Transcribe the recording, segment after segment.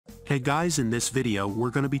Hey guys, in this video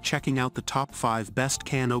we're going to be checking out the top 5 best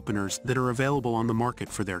can openers that are available on the market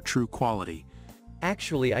for their true quality.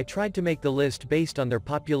 Actually, I tried to make the list based on their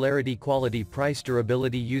popularity, quality, price,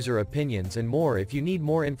 durability, user opinions and more. If you need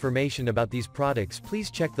more information about these products, please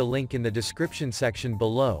check the link in the description section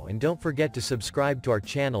below and don't forget to subscribe to our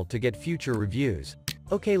channel to get future reviews.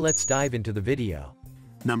 Okay, let's dive into the video.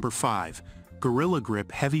 Number 5. Gorilla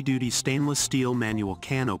Grip Heavy Duty Stainless Steel Manual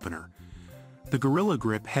Can Opener. The Gorilla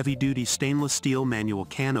Grip Heavy Duty Stainless Steel Manual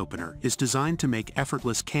Can Opener is designed to make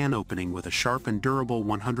effortless can opening with a sharp and durable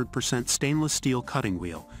 100% stainless steel cutting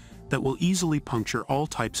wheel that will easily puncture all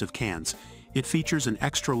types of cans. It features an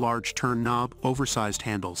extra large turn knob, oversized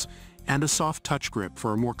handles, and a soft touch grip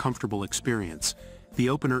for a more comfortable experience. The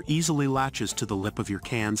opener easily latches to the lip of your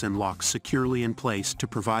cans and locks securely in place to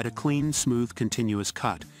provide a clean, smooth, continuous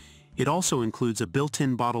cut. It also includes a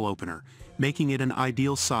built-in bottle opener, making it an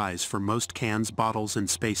ideal size for most cans, bottles, and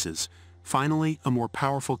spaces. Finally, a more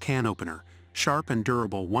powerful can opener. Sharp and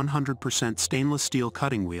durable 100% stainless steel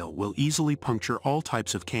cutting wheel will easily puncture all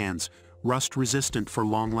types of cans, rust-resistant for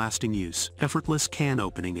long-lasting use. Effortless can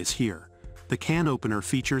opening is here. The can opener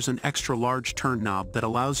features an extra large turn knob that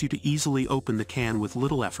allows you to easily open the can with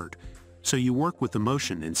little effort, so you work with the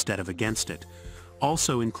motion instead of against it.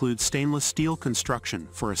 Also includes stainless steel construction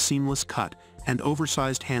for a seamless cut and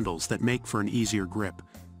oversized handles that make for an easier grip.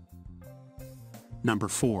 Number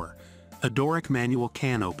 4. Adoric Manual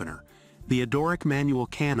Can Opener. The Adoric Manual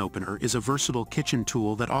Can Opener is a versatile kitchen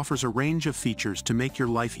tool that offers a range of features to make your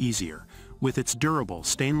life easier. With its durable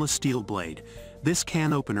stainless steel blade, this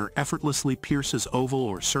can opener effortlessly pierces oval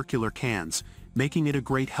or circular cans, making it a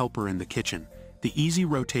great helper in the kitchen. The easy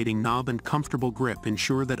rotating knob and comfortable grip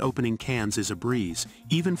ensure that opening cans is a breeze,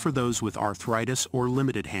 even for those with arthritis or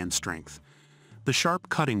limited hand strength. The sharp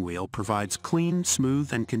cutting wheel provides clean,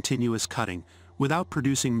 smooth, and continuous cutting, without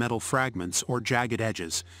producing metal fragments or jagged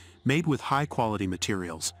edges. Made with high-quality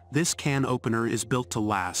materials, this can opener is built to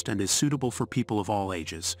last and is suitable for people of all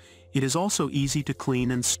ages. It is also easy to clean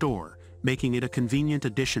and store, making it a convenient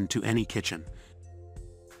addition to any kitchen.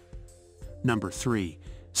 Number 3.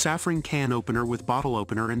 Safring Can Opener with Bottle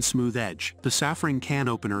Opener and Smooth Edge. The Safring Can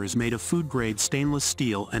Opener is made of food-grade stainless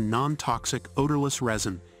steel and non-toxic, odorless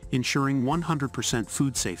resin, ensuring 100%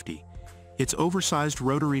 food safety. Its oversized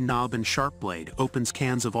rotary knob and sharp blade opens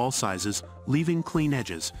cans of all sizes, leaving clean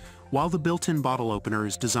edges, while the built-in bottle opener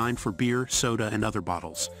is designed for beer, soda, and other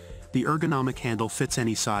bottles. The ergonomic handle fits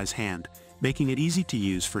any size hand, making it easy to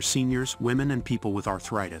use for seniors, women, and people with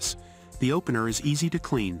arthritis. The opener is easy to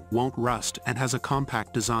clean, won't rust, and has a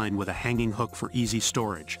compact design with a hanging hook for easy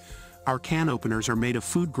storage. Our can openers are made of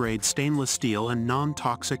food-grade stainless steel and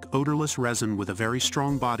non-toxic, odorless resin with a very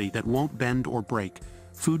strong body that won't bend or break.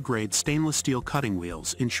 Food-grade stainless steel cutting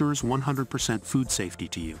wheels ensures 100% food safety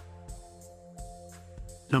to you.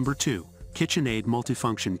 Number 2. KitchenAid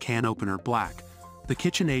Multifunction Can Opener Black. The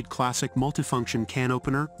KitchenAid Classic Multifunction Can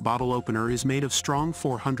Opener, Bottle Opener is made of strong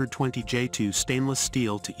 420J2 stainless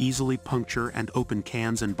steel to easily puncture and open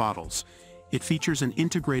cans and bottles. It features an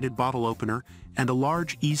integrated bottle opener and a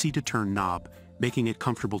large, easy-to-turn knob, making it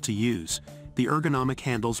comfortable to use. The ergonomic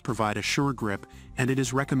handles provide a sure grip, and it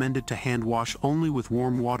is recommended to hand wash only with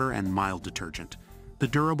warm water and mild detergent. The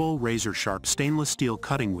durable, razor-sharp stainless steel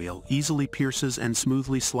cutting wheel easily pierces and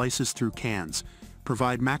smoothly slices through cans.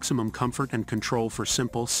 Provide maximum comfort and control for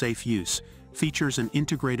simple, safe use. Features an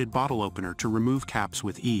integrated bottle opener to remove caps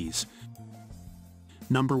with ease.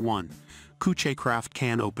 Number 1. KucheCraft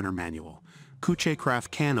Can Opener Manual.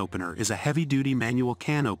 KucheCraft Can Opener is a heavy-duty manual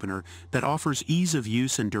can opener that offers ease of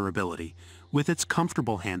use and durability. With its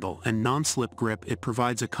comfortable handle and non-slip grip, it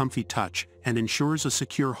provides a comfy touch and ensures a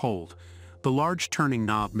secure hold. The large turning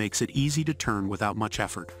knob makes it easy to turn without much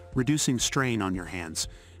effort, reducing strain on your hands.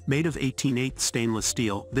 Made of 18/8 stainless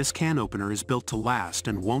steel, this can opener is built to last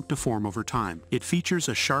and won't deform over time. It features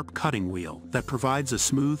a sharp cutting wheel that provides a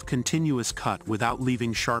smooth, continuous cut without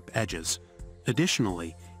leaving sharp edges.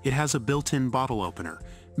 Additionally, it has a built-in bottle opener,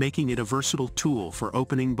 making it a versatile tool for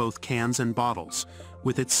opening both cans and bottles.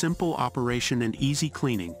 With its simple operation and easy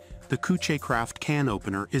cleaning, the KucheCraft Can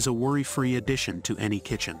Opener is a worry-free addition to any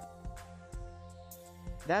kitchen.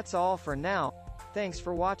 That's all for now. Thanks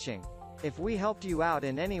for watching. If we helped you out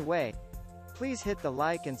in any way, please hit the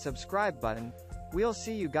like and subscribe button. We'll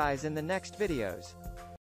see you guys in the next videos.